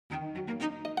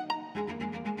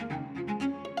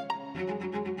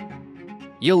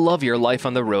You'll love your life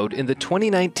on the road in the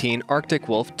 2019 Arctic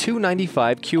Wolf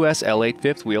 295 QS L8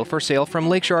 fifth wheel for sale from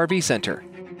Lakeshore RV Center.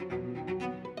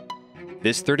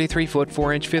 This 33-foot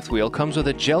 4-inch fifth wheel comes with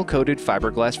a gel-coated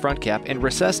fiberglass front cap and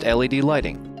recessed LED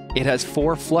lighting. It has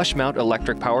 4 flush-mount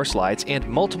electric power slides and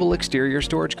multiple exterior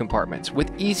storage compartments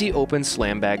with easy-open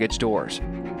slam baggage doors.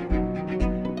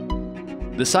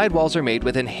 The sidewalls are made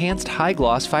with enhanced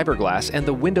high-gloss fiberglass and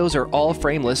the windows are all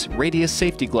frameless radius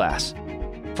safety glass.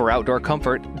 For outdoor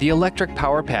comfort, the electric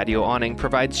power patio awning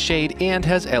provides shade and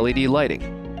has LED lighting.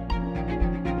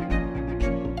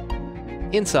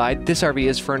 Inside, this RV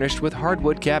is furnished with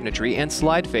hardwood cabinetry and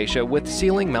slide fascia with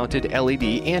ceiling-mounted LED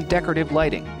and decorative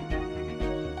lighting.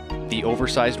 The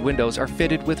oversized windows are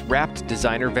fitted with wrapped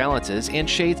designer valances and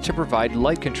shades to provide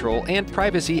light control and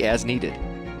privacy as needed.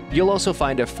 You'll also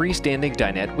find a freestanding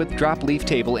dinette with drop-leaf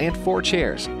table and 4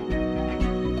 chairs.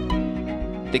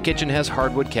 The kitchen has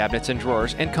hardwood cabinets and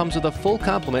drawers and comes with a full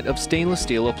complement of stainless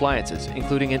steel appliances,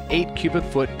 including an 8 cubic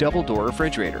foot double-door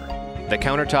refrigerator. The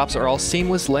countertops are all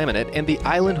seamless laminate and the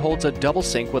island holds a double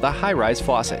sink with a high-rise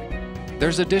faucet.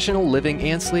 There's additional living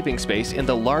and sleeping space in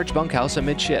the large bunkhouse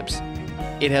amidships.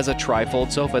 It has a tri-fold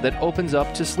sofa that opens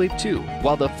up to sleep 2,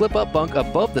 while the flip-up bunk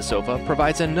above the sofa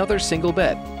provides another single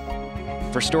bed.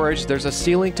 For storage, there's a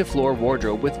ceiling-to-floor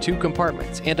wardrobe with 2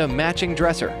 compartments and a matching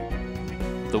dresser.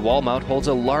 The wall mount holds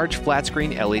a large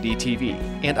flat-screen LED TV,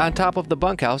 and on top of the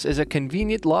bunkhouse is a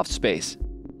convenient loft space.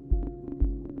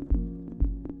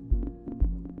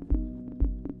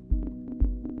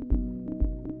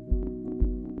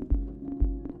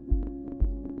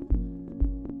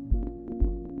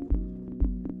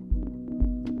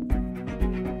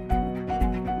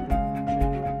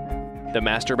 The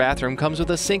master bathroom comes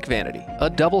with a sink vanity, a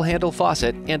double-handle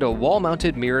faucet, and a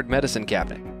wall-mounted mirrored medicine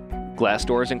cabinet. Glass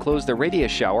doors enclose the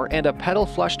radius shower and a pedal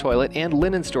flush toilet and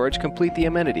linen storage complete the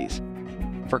amenities.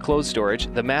 For clothes storage,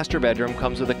 the master bedroom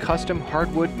comes with a custom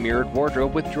hardwood mirrored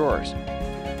wardrobe with drawers.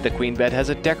 The queen bed has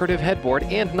a decorative headboard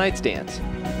and nightstands.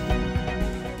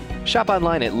 Shop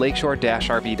online at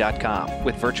lakeshore-rv.com.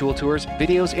 With virtual tours,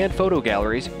 videos, and photo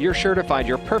galleries, you're sure to find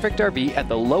your perfect RV at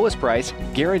the lowest price,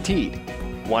 guaranteed.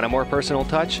 Want a more personal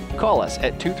touch? Call us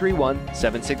at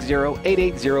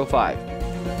 231-760-8805.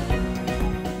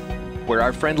 Where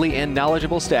our friendly and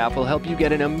knowledgeable staff will help you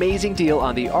get an amazing deal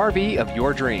on the RV of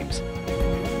your dreams.